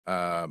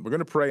We're going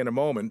to pray in a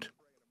moment,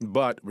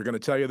 but we're going to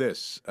tell you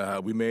this.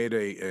 We made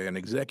an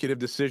executive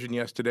decision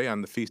yesterday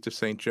on the Feast of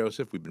St.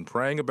 Joseph. We've been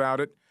praying about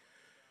it,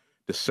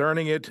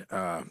 discerning it.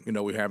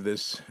 We have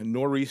this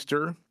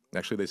nor'easter.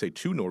 Actually, they say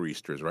two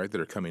nor'easters, right,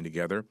 that are coming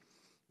together.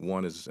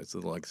 One is, it's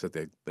like I said,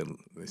 they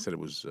said it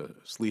was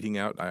sleeting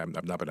out.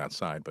 I've not been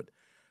outside, but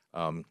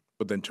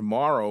then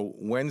tomorrow,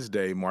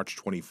 Wednesday, March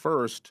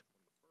 21st,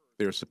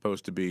 there's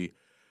supposed to be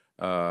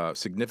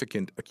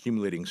significant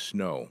accumulating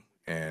snow.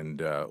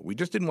 And we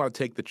just didn't want to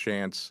take the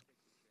chance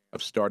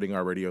of starting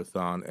our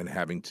radiothon and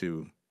having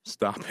to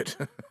stop it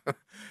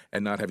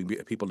and not having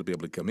people to be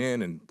able to come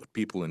in and put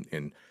people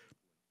in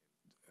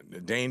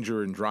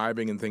danger and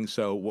driving and things.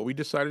 So what we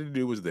decided to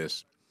do was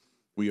this.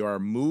 We are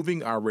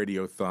moving our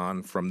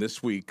radiothon from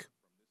this week.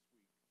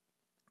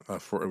 We're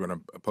going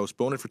to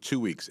postpone it for 2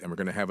 weeks, and we're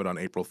going to have it on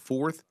April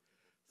 4th,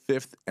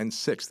 5th, and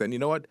 6th. And you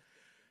know what?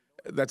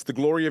 That's the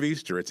glory of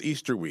Easter. It's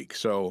Easter week.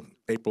 So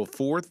April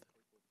 4th,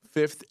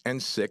 5th, and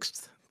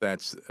 6th.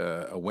 That's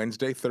a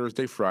Wednesday,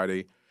 Thursday,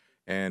 Friday.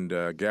 And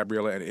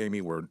Gabriella and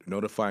Amy were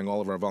notifying all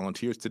of our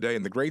volunteers today.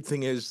 And the great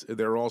thing is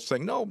they're all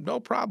saying, no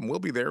problem. We'll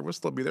be there. We'll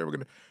still be there.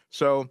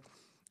 So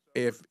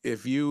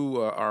if you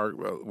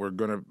we're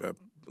going to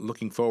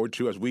looking forward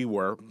to, as we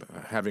were,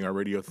 having our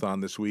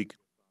radiothon this week,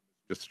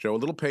 just show a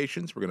little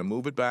patience. We're going to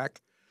move it back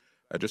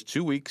just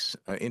 2 weeks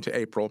into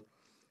April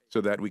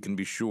so that we can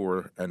be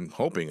sure, and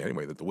hoping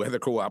anyway, that the weather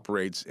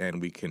cooperates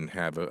and we can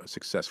have a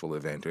successful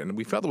event. And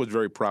we felt it was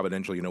very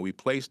providential. We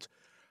placed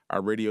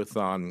our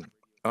radiothon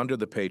under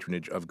the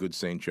patronage of Good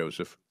St.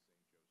 Joseph.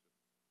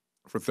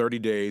 For 30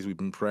 days, we've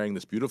been praying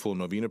this beautiful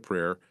novena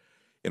prayer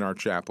in our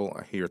chapel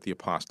here at the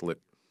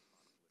Apostolate.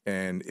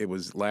 And it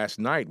was last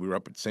night. We were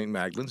up at St.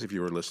 Magdalene's, if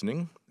you were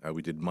listening.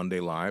 We did Monday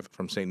Live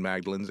from St.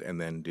 Magdalene's and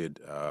then did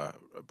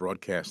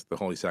broadcast the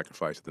Holy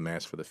Sacrifice of the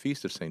Mass for the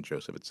Feast of St.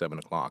 Joseph at 7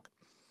 o'clock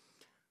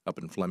up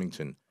in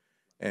Flemington.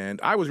 And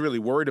I was really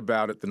worried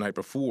about it the night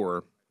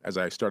before as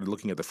I started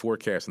looking at the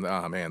forecast and,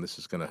 man, this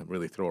is going to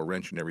really throw a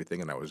wrench in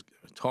everything. And I was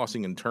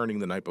tossing and turning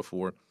the night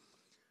before.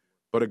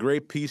 But a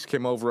great peace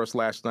came over us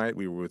last night.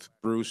 We were with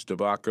Bruce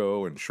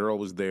Tabacco, and Cheryl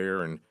was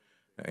there, and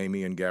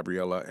Amy and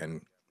Gabriella,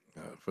 and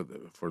for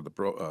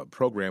the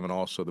program and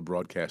also the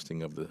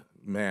broadcasting of the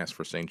Mass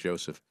for St.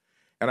 Joseph.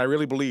 And I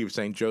really believe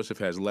St. Joseph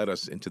has led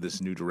us into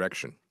this new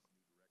direction.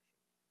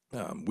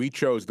 We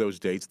chose those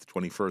dates, the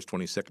 21st,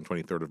 22nd,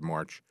 23rd of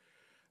March.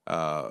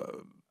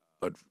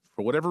 But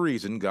for whatever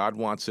reason, God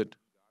wants it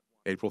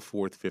April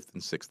 4th, 5th,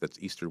 and 6th. That's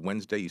Easter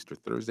Wednesday, Easter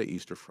Thursday,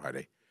 Easter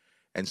Friday.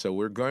 And so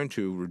we're going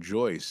to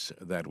rejoice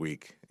that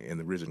week in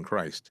the risen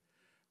Christ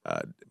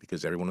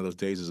because every one of those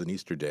days is an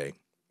Easter day.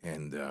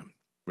 And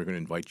we're going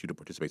to invite you to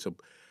participate. So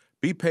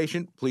be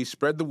patient. Please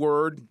spread the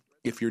word.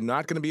 If you're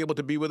not going to be able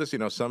to be with us,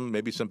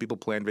 maybe some people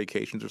plan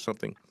vacations or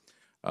something.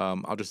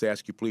 I'll just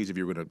ask you, please, if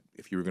you're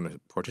going to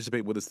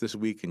participate with us this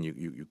week and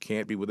you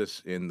can't be with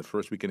us in the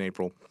first week in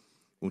April,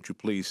 won't you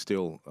please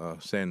still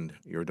send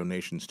your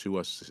donations to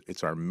us?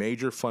 It's our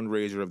major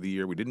fundraiser of the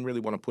year. We didn't really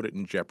want to put it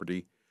in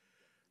jeopardy,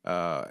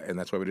 and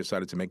that's why we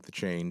decided to make the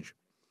change.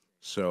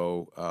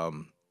 So,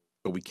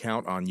 but we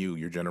count on you,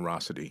 your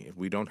generosity. If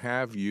we don't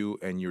have you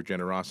and your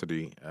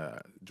generosity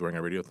during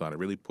our radiothon, it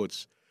really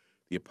puts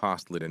the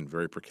apostolate in a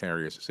very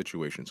precarious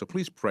situation. So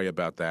please pray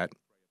about that.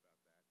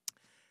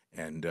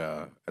 And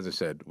as I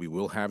said, we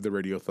will have the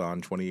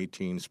Radiothon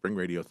 2018 Spring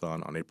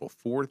Radiothon on April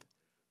 4th,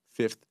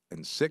 5th,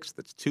 and 6th.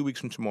 That's 2 weeks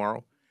from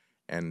tomorrow,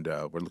 and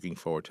we're looking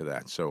forward to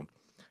that. So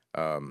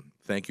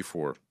thank you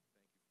for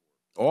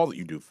all that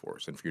you do for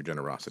us and for your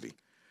generosity.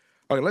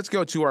 Okay, let's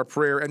go to our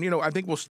prayer. And, I think we'll